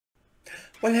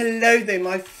Well, hello there,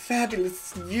 my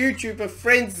fabulous YouTuber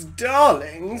friends,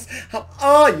 darlings. How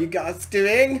are you guys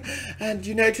doing? And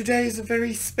you know, today is a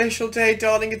very special day,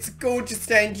 darling. It's a gorgeous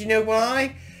day, and you know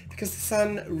why? Because the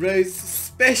sun rose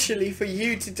specially for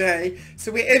you today.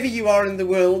 So wherever you are in the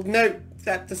world, note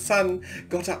that the sun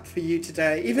got up for you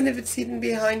today. Even if it's hidden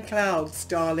behind clouds,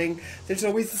 darling, there's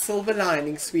always a silver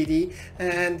lining, sweetie.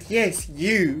 And yes,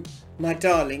 you, my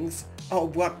darlings, are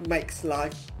what makes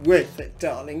life worth it,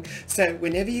 darling. So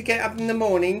whenever you get up in the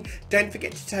morning, don't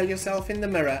forget to tell yourself in the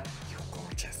mirror, you're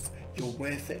gorgeous, you're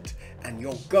worth it, and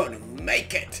you're gonna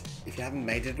make it if you haven't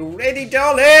made it already,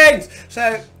 darlings.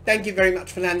 So thank you very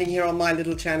much for landing here on my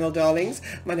little channel, darlings.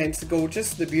 My name's the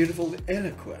gorgeous, the beautiful, the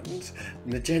eloquent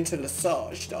Magenta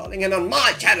LeSage, darling, and on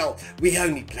my channel we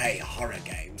only play horror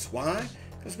games. Why?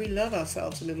 Because we love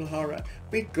ourselves a little horror.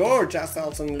 We gorge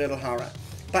ourselves on a little horror.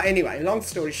 But anyway, long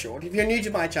story short, if you're new to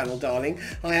my channel, darling,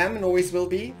 I am and always will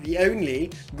be the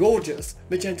only gorgeous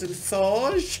Magenta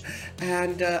LeSage.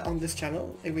 And on this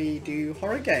channel, we do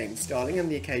horror games, darling,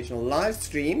 and the occasional live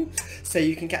stream. So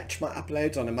you can catch my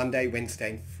uploads on a Monday, Wednesday,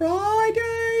 and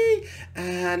Friday.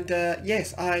 And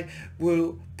yes, I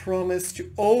will promise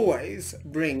to always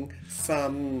bring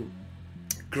some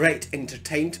great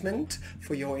entertainment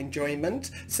for your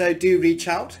enjoyment. So do reach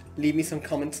out, leave me some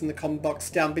comments in the comment box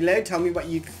down below. Tell me what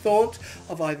you thought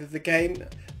of either the game,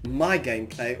 my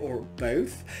gameplay, or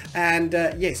both. And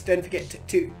yes, don't forget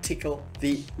to tickle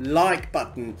the like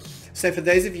button. So for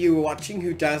those of you watching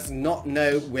who does not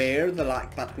know where the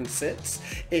like button sits,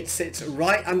 it sits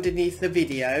right underneath the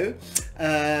video,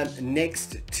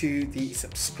 next to the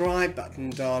subscribe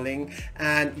button, darling.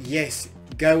 And yes,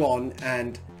 go on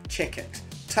and check it.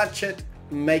 Touch it,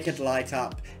 make it light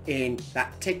up in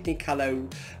that Technicolor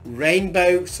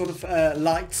rainbow sort of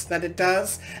lights that it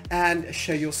does, and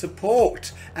show your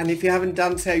support. And if you haven't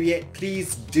done so yet,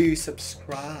 please do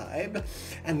subscribe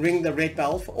and ring the red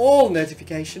bell for all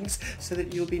notifications so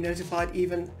that you'll be notified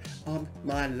even on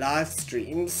my live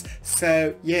streams.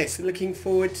 So yes, looking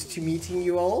forward to meeting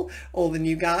you all the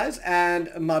new guys, and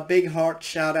my big heart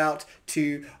shout out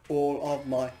to all of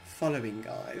my following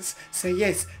guys. So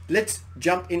yes, let's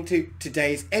jump into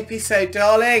today's episode,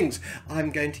 darlings.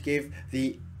 I'm going to give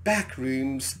the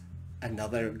Backrooms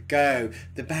another go.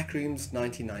 The Backrooms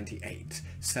 1998.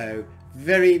 So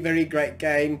very, very great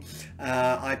game.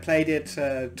 I played it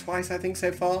twice, I think,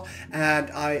 so far,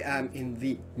 and I am in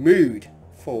the mood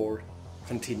for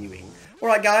continuing.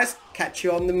 Alright guys, catch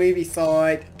you on the movie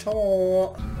side. Ta.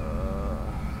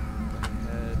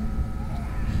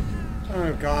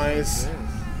 Oh guys,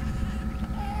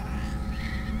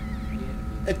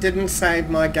 it didn't save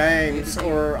my games,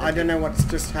 or I don't know what's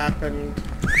just happened.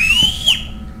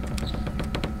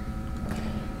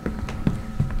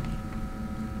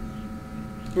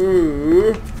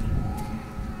 Ooh.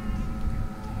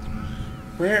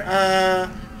 Where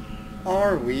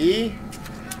are we?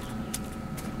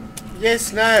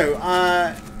 Yes, no,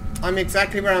 I'm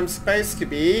exactly where I'm supposed to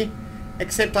be,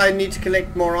 except I need to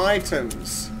collect more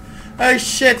items. Oh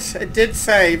shit, it did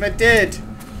save, it did.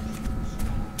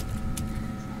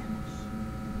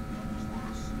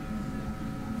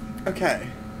 Okay.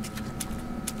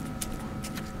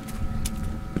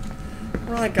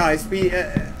 Right guys, we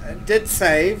did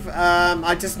save.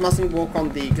 I just mustn't walk on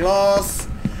the glass.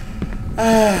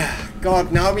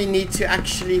 God, now we need to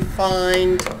actually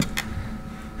find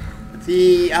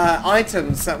the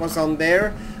items that was on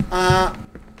there.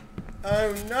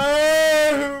 Oh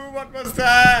no! What was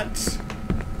that?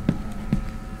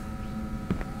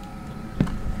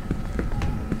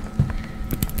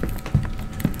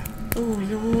 Oh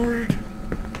Lord.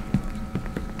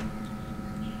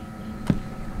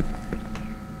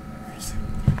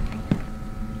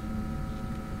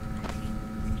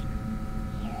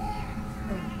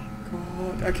 Oh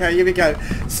God. Okay, here we go.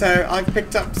 So I've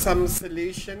picked up some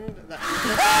solution that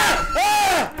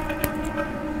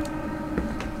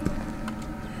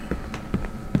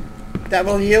that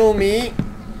will heal me.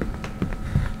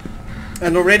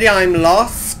 And already I'm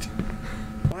lost.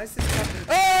 Why is this happening?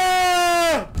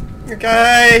 Ah!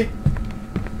 Okay.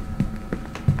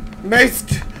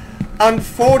 Most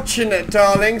unfortunate,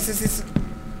 darlings. This is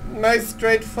most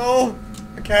dreadful.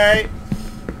 Okay.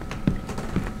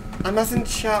 I mustn't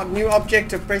shout. New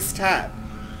objective. Press tab.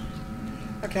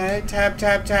 Okay. Tab,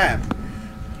 tab, tab.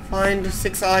 Find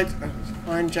 6 items.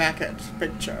 Find jacket.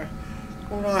 Picture.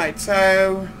 Alright,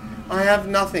 so I have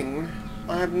nothing.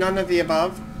 I have none of the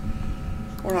above.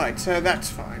 Alright, so that's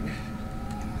fine.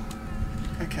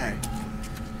 Okay.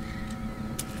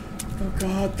 Oh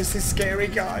God, this is scary,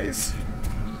 guys.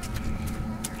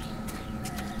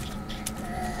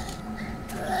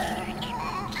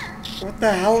 What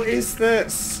the hell is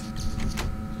this?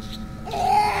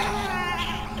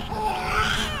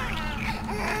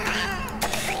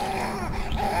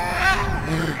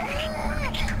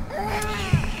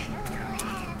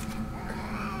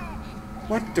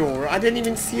 What door? I didn't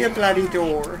even see a bloody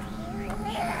door.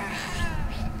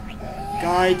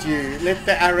 Guide you. Let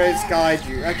the arrows guide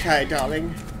you. Okay,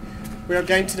 darling. We are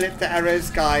going to let the arrows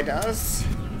guide us.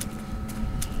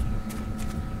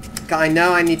 Okay, I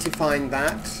know I need to find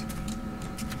that.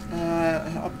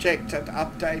 Object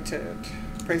updated.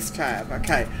 Press tab.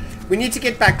 Okay. We need to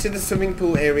get back to the swimming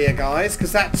pool area, guys,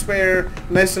 because that's where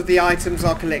most of the items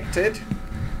are collected.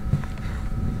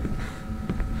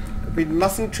 We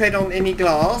mustn't tread on any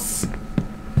glass.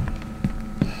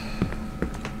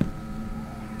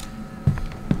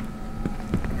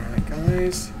 Alright,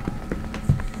 guys.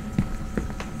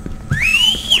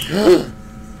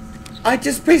 I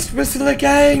just pressed whistle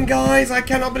again, guys. I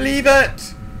cannot believe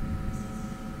it.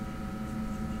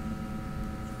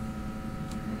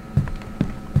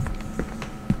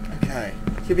 Okay,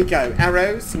 here we go.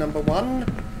 Arrows, number 1.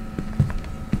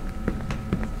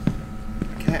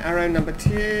 Okay, arrow number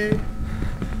 2.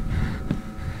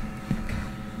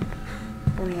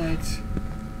 Alright.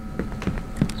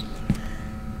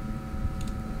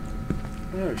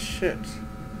 Oh shit.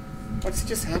 What's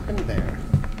just happened there?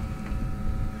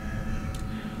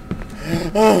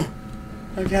 Oh!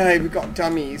 Okay, we've got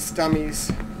dummies.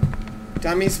 Dummies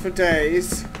for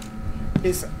days.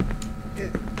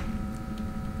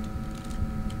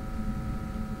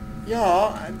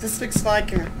 Yeah, this looks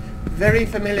like very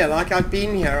familiar, like I've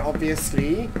been here,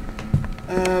 obviously.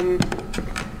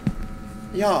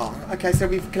 Yeah, okay, so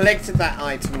we've collected that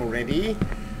item already.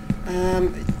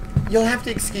 You'll have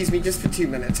to excuse me just for 2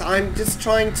 minutes. I'm just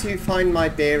trying to find my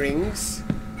bearings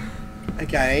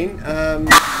again.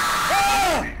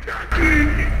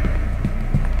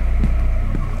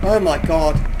 Oh my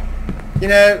god. You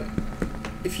know,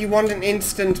 if you want an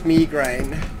instant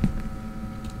migraine,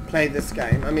 play this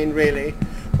game. I mean, really.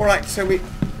 Alright, so we...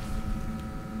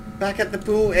 back at the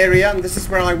pool area, and this is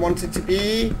where I wanted to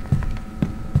be.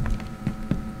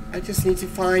 I just need to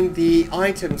find the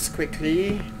items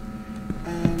quickly.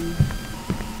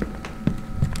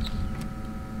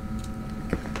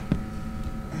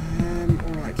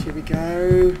 Alright, here we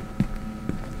go.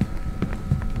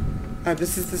 Oh,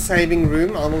 this is the saving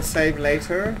room. I will save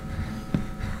later.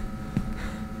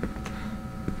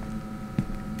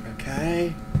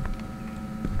 Okay.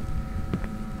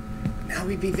 Now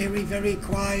we be very, very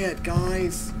quiet,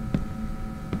 guys.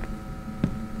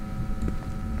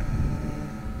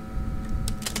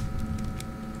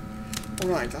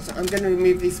 Alright, I'm going to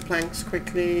remove these planks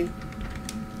quickly.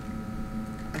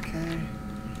 Okay.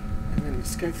 And then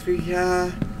let's go through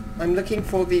here. I'm looking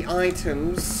for the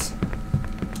items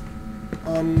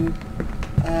on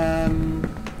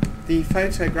the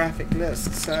photographic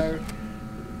list, so...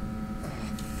 oh,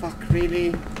 fuck,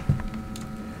 really?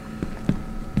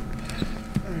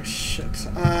 Oh, shit.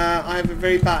 I have a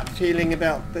very bad feeling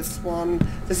about this one.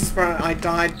 This is where I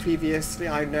died previously,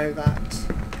 I know that.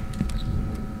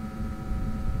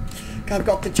 I've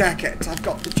got the jacket. I've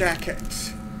got the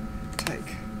jacket.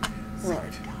 Take.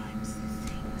 Right. Sometimes the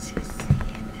things you see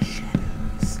in the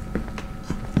shadows are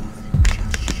more than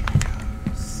just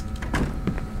shadows.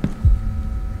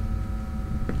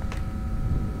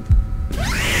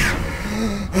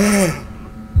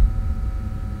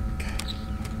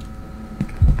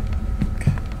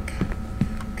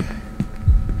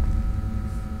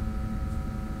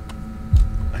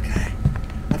 Okay.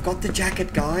 I've got the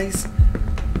jacket, guys.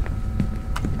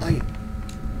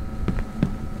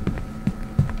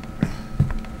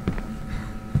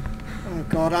 Oh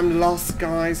god, I'm lost,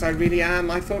 guys. I really am.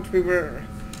 I thought we were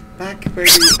back where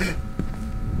we...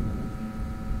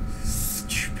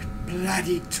 Stupid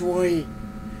bloody toy.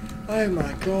 Oh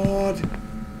my god.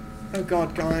 Oh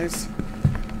god, guys.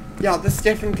 Yeah, this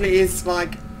definitely is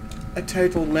like a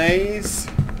total maze.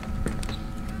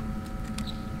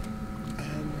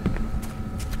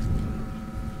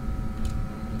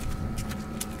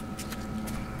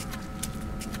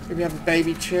 Here we have a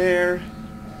baby chair.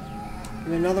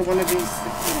 And another one of these.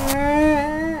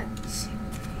 Right.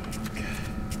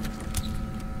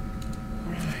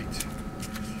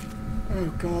 Oh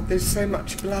god, there's so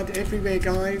much blood everywhere,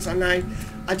 guys. And I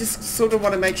just sort of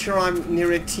want to make sure I'm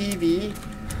near a TV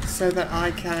so that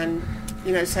I can,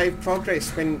 you know, save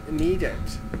progress when needed.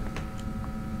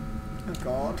 Oh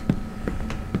god.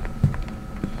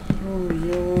 Oh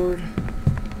lord.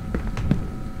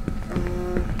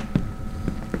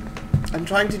 I'm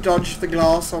trying to dodge the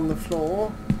glass on the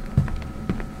floor.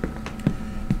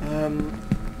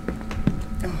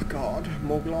 Oh god.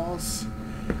 more glass.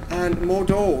 And more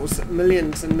doors.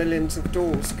 Millions and millions of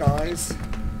doors, guys.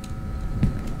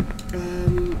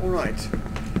 Alright.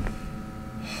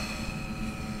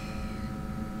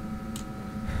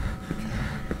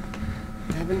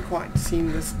 I haven't quite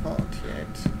seen this part yet.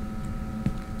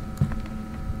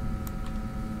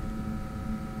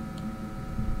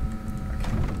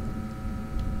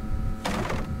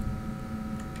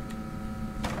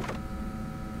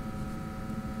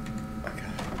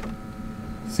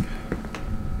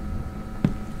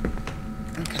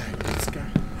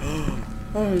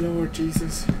 Oh Lord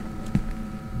Jesus.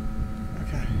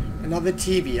 Okay, another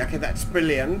TV. Okay, that's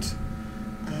brilliant.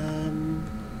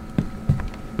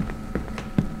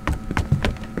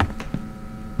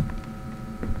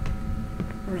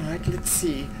 Right, let's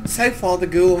see. So far the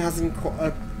girl hasn't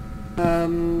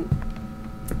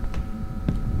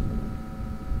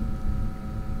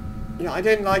yeah, I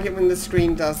don't like it when the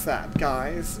screen does that,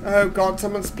 guys. Oh God,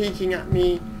 someone's peeking at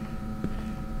me.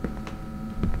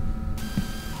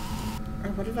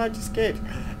 What did I just get?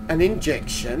 An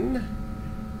injection.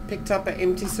 Picked up an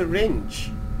empty syringe.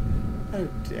 Oh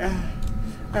dear.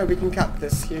 Oh, we can cut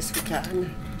this. Yes, we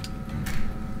can.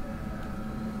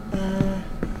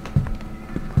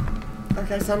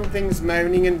 Okay, something's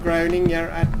moaning and groaning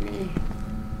here at me.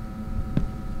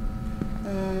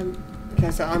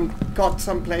 Okay, so I've got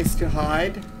some place to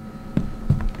hide,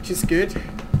 which is good.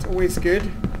 It's always good.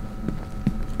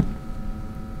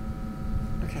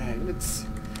 Okay, let's...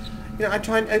 You know, I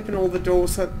try and open all the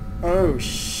doors so... Oh,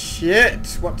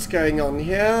 shit! What's going on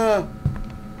here?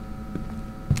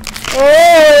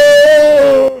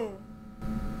 Oh!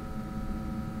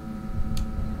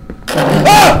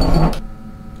 Ah!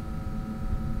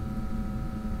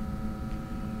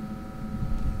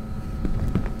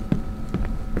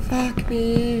 Fuck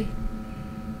me.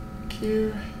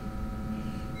 Q.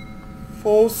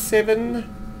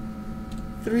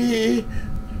 473.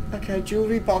 Okay,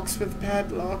 jewelry box with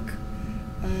padlock.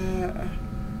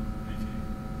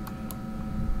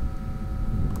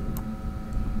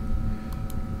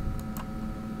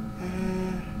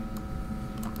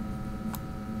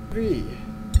 3.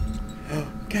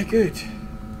 Okay, good.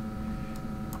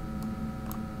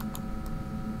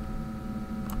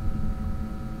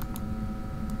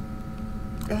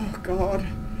 Oh God.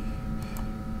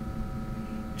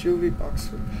 Jewelry box.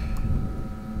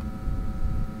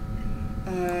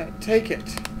 Take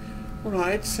it.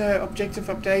 Alright, so objective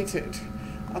updated.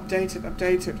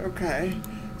 Updated, okay.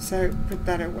 So put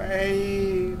that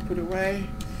away, put away.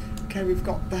 Okay, we've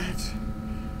got that.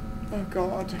 Oh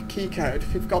God, key code,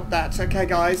 we've got that. Okay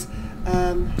guys,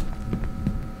 I'm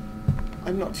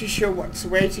not too sure what's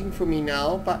waiting for me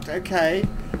now, but okay.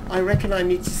 I reckon I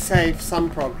need to save some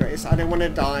progress. I don't want to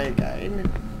die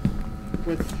again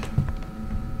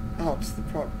without the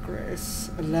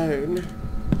progress alone.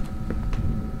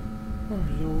 Oh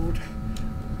Lord.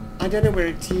 I don't know where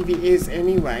a TV is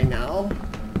anyway now.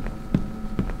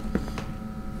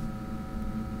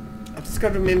 I've just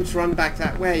got to remember to run back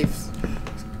that way. If,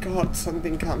 God,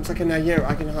 something comes. Okay, now here,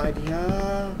 I can hide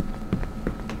here.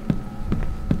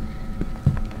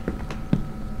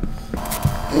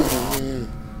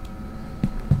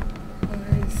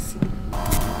 I see.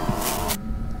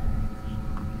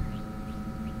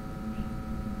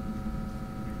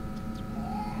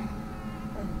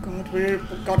 Oh God,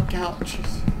 we've got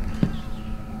couches.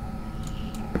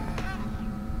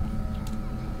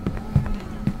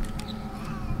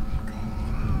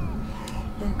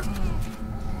 Oh God.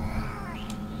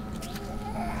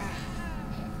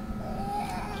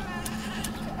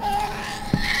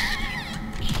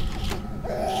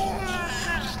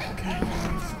 Okay,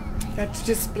 guys. That's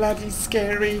just bloody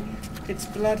scary. It's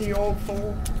bloody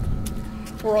awful.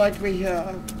 Alright, we're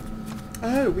here.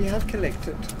 Oh, we have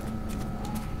collected.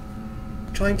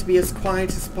 Trying to be as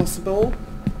quiet as possible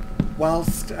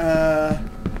whilst, you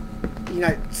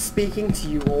know, speaking to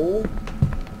you all.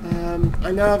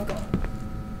 I know I've got...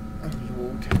 Oh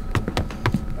Lord.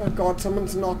 Oh God,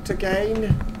 someone's knocked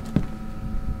again.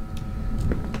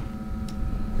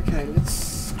 Okay,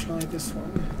 let's try this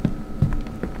one.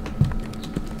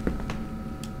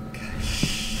 Okay,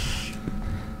 shh.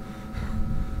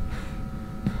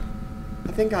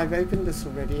 I think I've opened this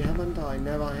already, haven't I?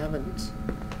 No, I haven't.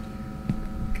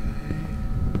 Okay.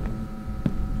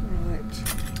 Right.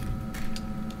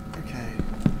 Okay.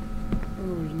 Oh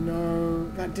no,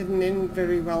 that didn't end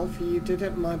very well for you, did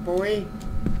it, my boy?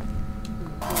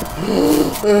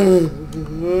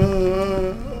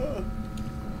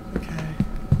 Okay.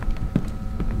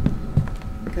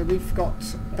 Okay, we've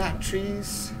got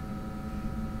batteries.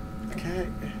 Okay.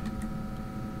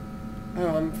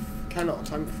 Oh, I'm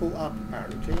full up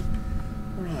apparently.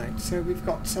 Right, so we've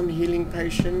got some healing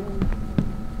potion.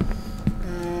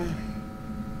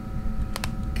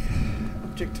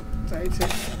 Objective data.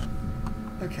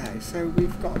 Okay, so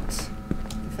we've got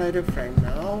the photo frame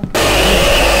now.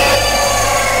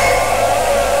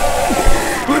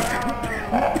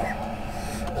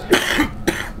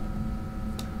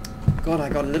 God, I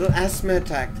got a little asthma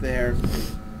attack there.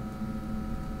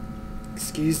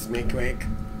 Excuse me, quick.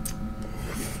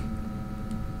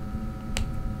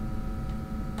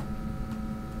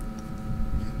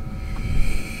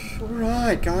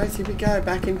 Alright, guys, here we go.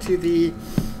 Back into the...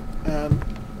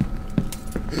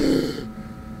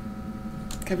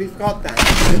 Okay, we've got that.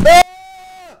 Ah!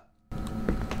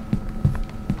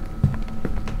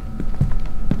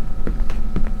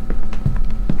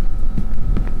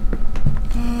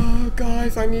 Oh,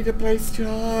 guys, I need a place to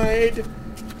hide.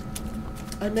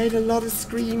 I made a lot of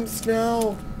screams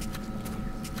now.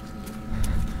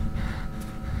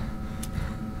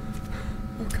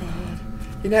 Oh, God.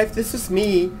 You know, if this was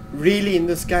me, really, in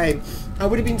this game, I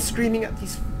would have been screaming at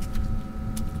these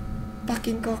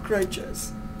fucking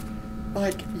cockroaches.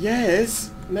 Like,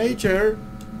 yes, Major.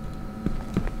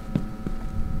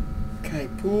 Okay,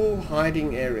 pool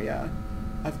hiding area.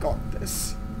 I've got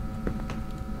this.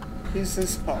 Here's the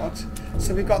spot.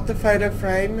 So we've got the photo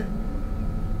frame.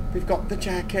 We've got the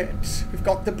jacket. We've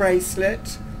got the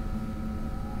bracelet.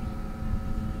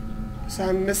 So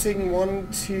I'm missing 1,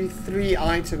 2, 3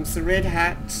 items. The red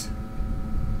hat.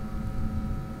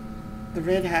 The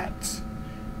red hat.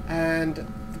 And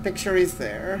the picture is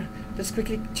there. Let's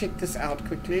quickly check this out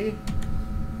quickly.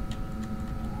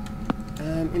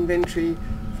 Inventory.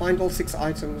 Find all 6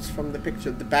 items from the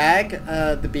picture. The bag,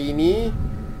 the beanie.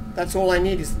 That's all I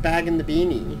need is the bag and the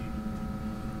beanie.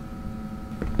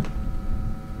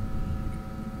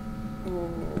 Oh,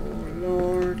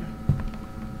 Lord.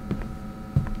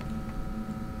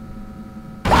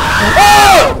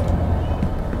 Oh!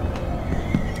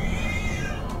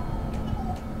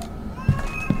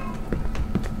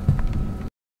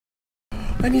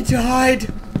 I need to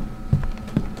hide.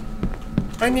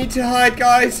 I need to hide,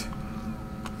 guys.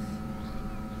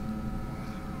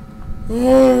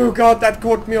 Oh God, that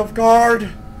caught me off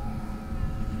guard.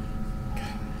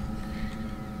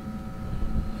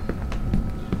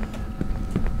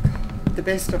 The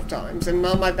best of times, and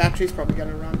now my battery's probably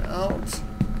gonna run out.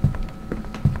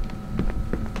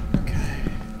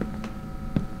 Okay.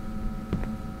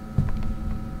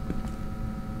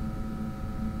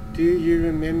 Do you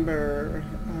remember?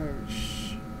 Oh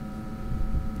shh.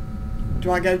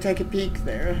 Do I go take a peek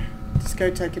there? Just go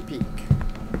take a peek.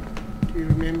 Do you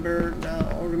remember?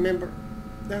 No, remember.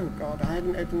 Oh God, I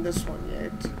haven't opened this one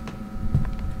yet.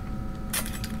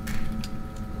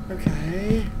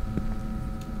 Okay.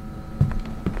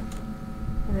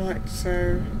 Right,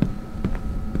 so...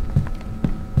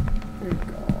 Oh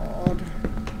God.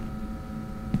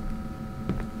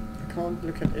 I can't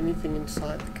look at anything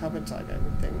inside the cupboards, I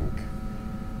don't think.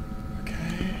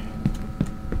 Okay.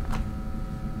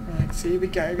 Right, so here we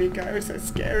go, so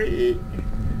scary.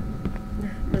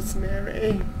 Miss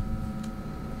Mary.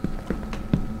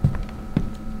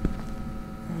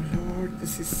 Oh Lord,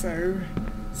 this is so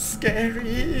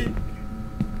scary.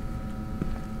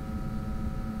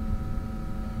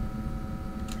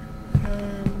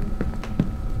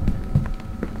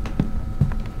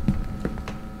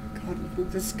 God,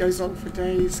 this goes on for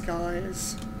days,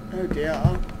 guys. Oh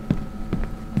dear.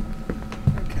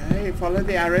 Okay, follow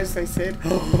the arrows, they said.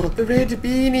 Oh, the red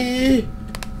beanie.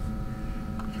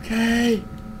 Okay.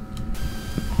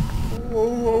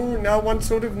 Oh, now one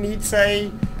sort of needs a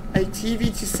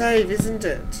TV to save, isn't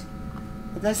it?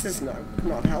 But this is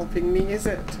not helping me, is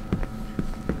it?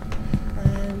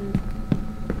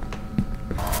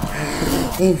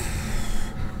 Oh.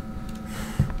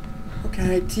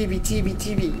 Okay, TV.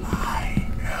 I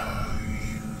know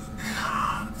you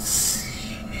can't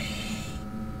see me,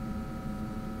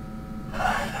 but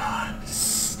I'm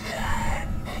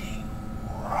standing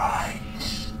right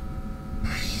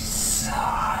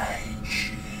beside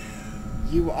you.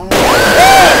 You are.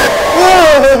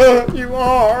 You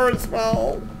are as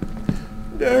well.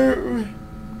 No.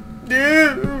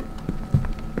 No.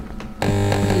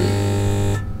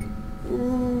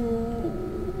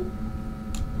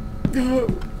 No.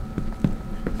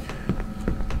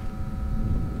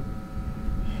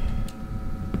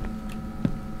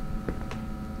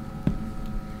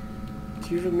 Do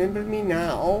you remember me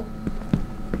now?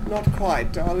 Not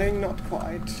quite, darling, not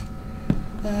quite.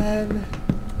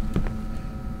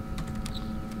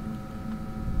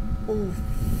 Oh,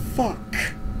 fuck.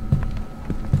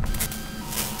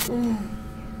 Oh.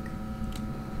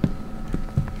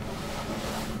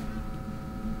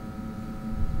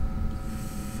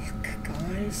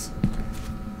 guys.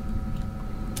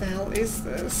 The hell is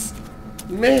this?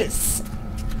 Miss!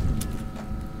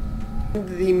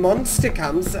 The monster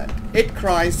comes, it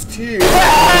cries too.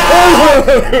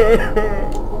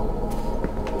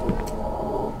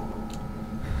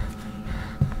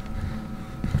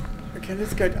 Okay,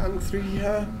 let's go down through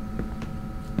here.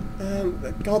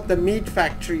 God, the meat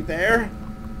factory there.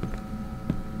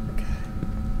 Okay.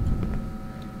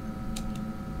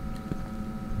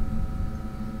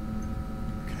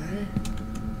 Okay.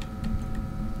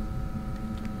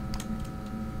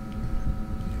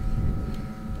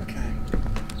 Okay.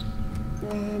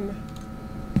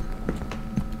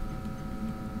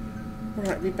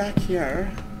 Alright, we're back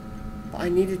here. But I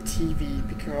need a TV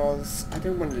because I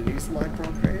don't want to lose my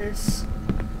progress.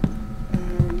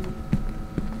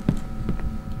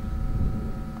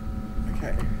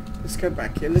 Okay, let's go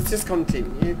back here. Let's just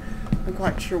continue. I'm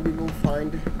quite sure we will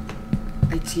find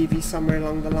a TV somewhere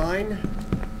along the line.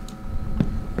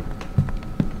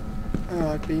 Oh,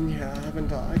 I've been here,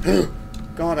 haven't I?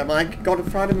 God, am I got in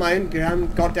front of my own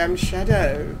goddamn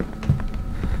shadow?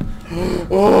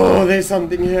 Oh, there's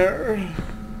something here.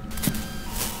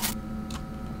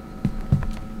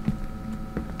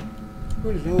 Oh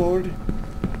Lord.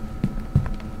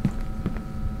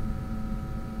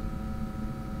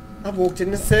 I've walked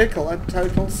in a circle, a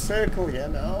total circle here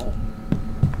now.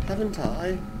 Haven't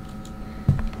I?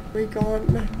 We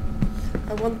gone.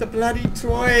 I want the bloody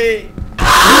toy.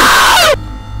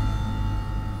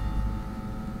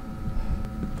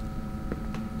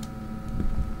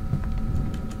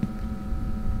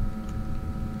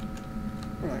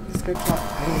 Right, let's go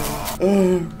try.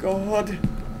 Oh God.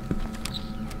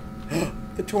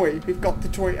 The toy. We've got the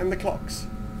toy and the clocks.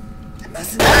 I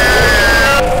mustn't.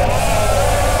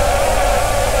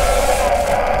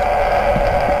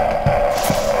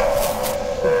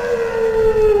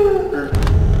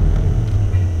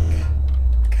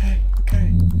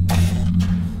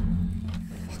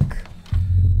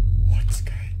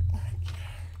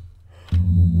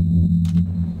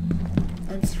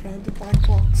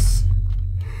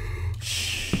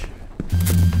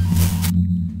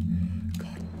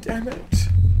 Damn it.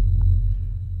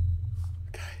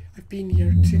 Okay, I've been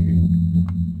here too.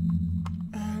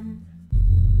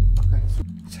 Okay, so.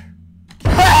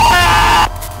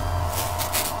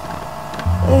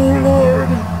 Oh Lord.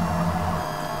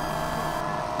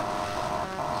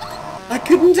 I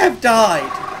couldn't have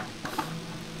died.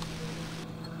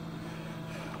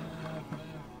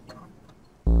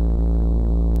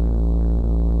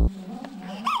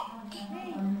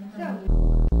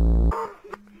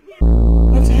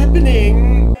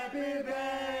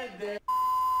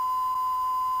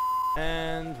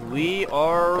 And we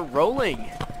are rolling.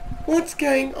 What's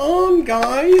going on,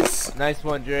 guys? Nice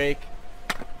one, Drake.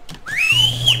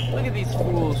 Look at these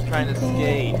fools trying to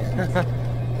skate.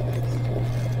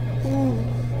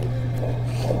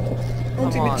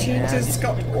 Auntie Magenta's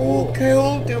got all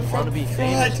cold from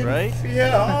fright and right?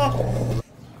 fear.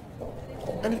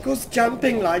 And of course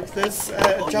jumping like this,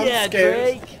 jump yeah,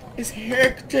 scares Drake. is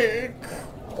hectic.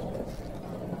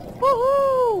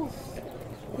 Woohoo!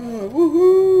 Oh,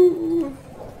 woohoo!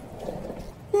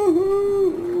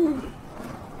 Woohoo!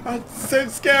 That's so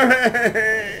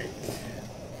scary!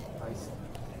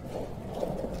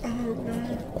 Oh no.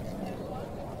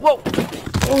 Whoa!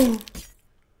 Oh!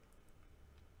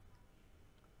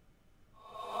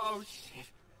 Oh shit.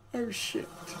 Oh shit.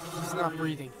 It's not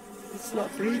breathing. It's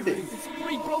not breathing.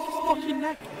 He broke his fucking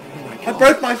neck. I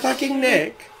broke my fucking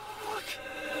neck!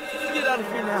 Get out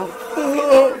of here now.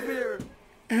 Oh,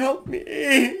 help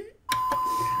me!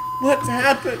 What's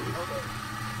happened?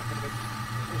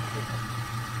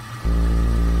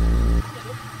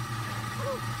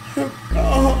 Oh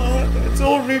God, it's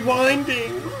all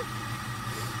rewinding.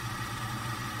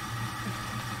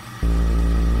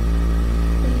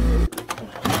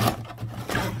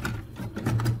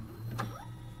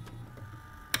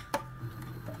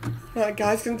 Right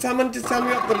guys, can someone just tell me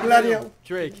what the bloody hell?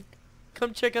 Drake,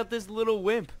 come check out this little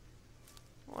wimp.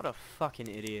 What a fucking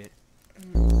idiot.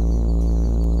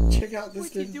 Check out this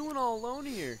What's he doing all alone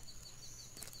here?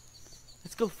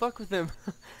 Let's go fuck with him.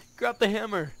 Grab the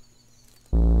hammer.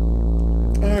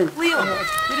 Oh, Liam, God.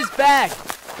 get his bag.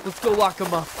 Let's go lock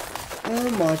him up.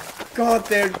 Oh my God,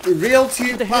 they're real two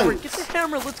Get the hammer. punks. Get the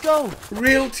hammer. Let's go.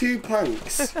 Real two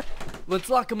punks. Let's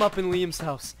lock him up in Liam's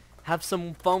house. Have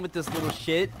some fun with this little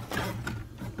shit.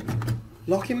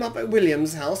 Lock him up at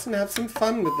William's house and have some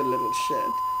fun with the little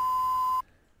shit.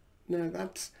 No,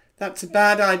 that's a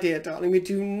bad idea, darling. We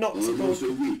do not support... Almost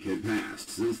a week had passed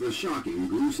since the shocking,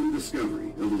 gruesome discovery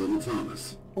of little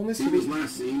Thomas. Almost a He was week.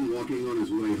 last seen walking on his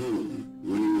way home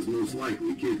when he was most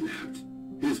likely kidnapped.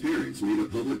 His parents made a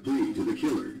public plea to the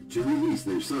killer to release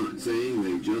their son, saying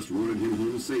they just wanted him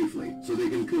home safely so they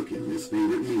can cook him his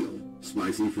favorite meal,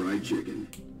 spicy fried chicken.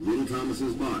 Little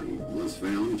Thomas's body was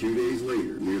found 2 days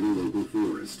later near the local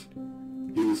forest.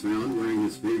 He was found wearing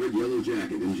his favorite yellow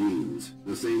jacket and jeans,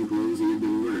 the same clothes he had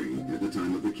been wearing at the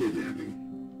time of the kidnapping.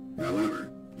 However,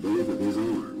 both of his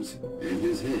arms and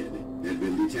his head had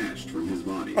been detached from his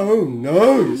body. Oh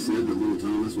no! It is said that little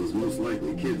Thomas was most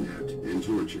likely kidnapped and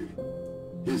tortured.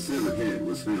 His severed head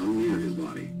was found near his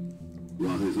body,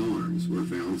 while his arms were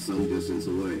found some distance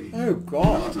away. Oh The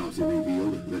god. autopsy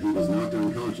revealed that he was knocked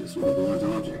unconscious with a blunt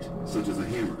object, such as a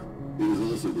hammer. It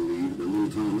is also believed that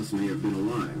little Thomas may have been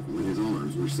alive when his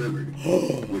arms were severed,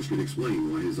 which could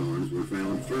explain why his arms were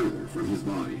found further from his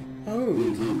body.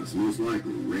 Little Thomas most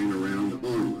likely ran around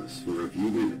armless for a few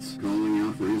minutes, calling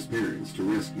out for his parents to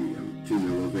rescue him, to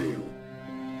no avail,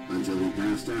 until he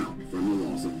passed out from the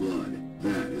loss of blood.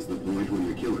 That is the point when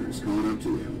the killers caught up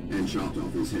to him and chopped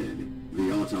off his head.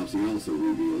 The autopsy also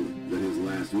revealed that his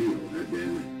last meal had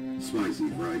been spicy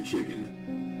fried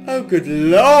chicken. Oh good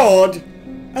lord!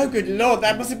 Oh good lord,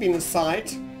 that must have been a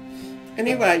sight.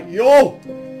 Anyway, yo!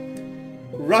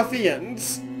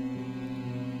 Ruffians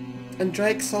and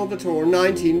Drake Salvatore,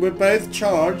 19, were both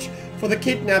charged for the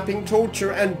kidnapping,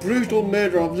 torture and brutal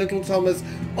murder of little Thomas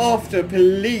after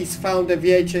police found a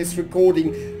VHS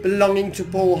recording belonging to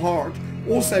Paul Hart,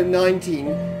 also 19,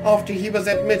 after he was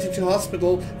admitted to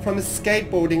hospital from a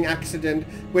skateboarding accident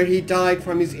where he died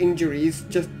from his injuries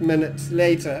just minutes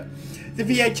later. The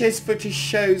VHS footage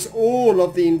shows all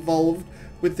of the involved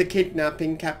with the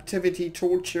kidnapping, captivity,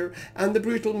 torture and the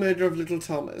brutal murder of little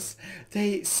Thomas.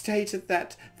 They stated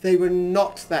that they were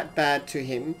not that bad to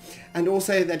him, and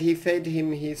also that he fed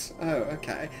him his... Oh,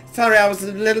 okay. Sorry, I was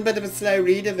a little bit of a slow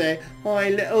reader there. Why,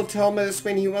 little Thomas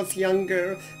when he was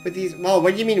younger with his... Oh,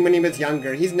 what do you mean when he was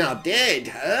younger? He's now dead,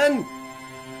 hun.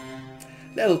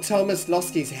 Little Thomas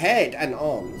lost his head and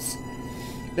arms.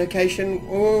 Location,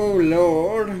 oh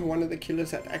lord, one of the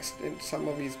killers had accident. Some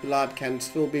of his blood can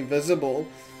still be visible.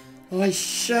 Oh,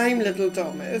 shame little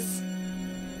Thomas.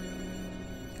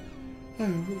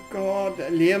 Oh god,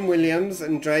 Liam Williams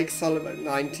and Drake Sullivan,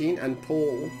 19, and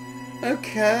Paul.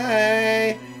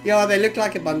 Okay. Yeah, they look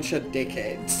like a bunch of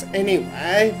dickheads.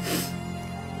 Anyway.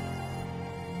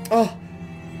 Oh,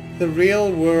 the real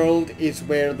world is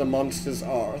where the monsters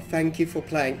are. Thank you for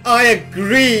playing. I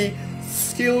agree!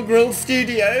 Steel Grill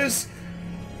Studios.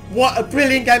 What a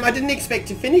brilliant game. I didn't expect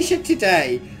to finish it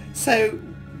today. So,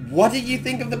 what did you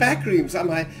think of the Backrooms?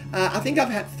 I think I've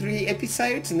had 3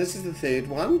 episodes and this is the 3rd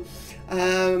one.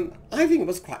 I think it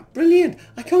was quite brilliant.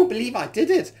 I can't believe I did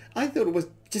it. I thought it was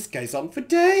just goes on for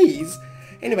days.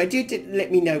 Anyway, do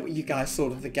let me know what you guys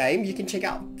thought of the game. You can check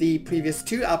out the previous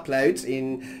 2 uploads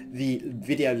in the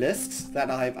video lists that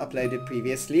I've uploaded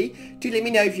previously. Do let me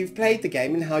know if you've played the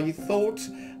game and how you thought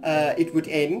it would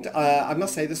end. I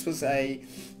must say this was a...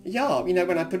 Yeah, you know,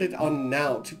 when I put it on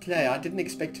now to play, I didn't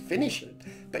expect to finish it.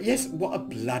 But yes, what a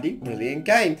bloody brilliant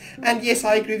game. And yes,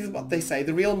 I agree with what they say.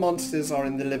 The real monsters are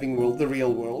in the living world, the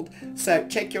real world. So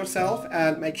check yourself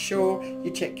and make sure you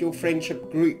check your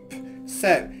friendship group.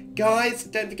 So, guys,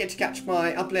 don't forget to catch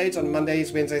my uploads on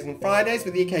Mondays, Wednesdays and Fridays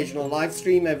with the occasional live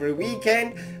stream every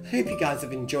weekend. Hope you guys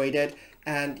have enjoyed it.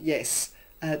 And yes,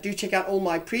 do check out all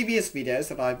my previous videos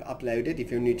that I've uploaded if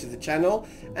you're new to the channel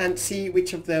and see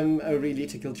which of them really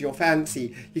tickled your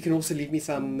fancy. You can also leave me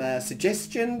some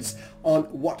suggestions on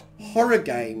what horror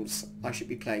games I should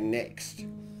be playing next.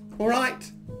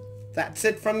 Alright, that's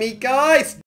it from me, guys.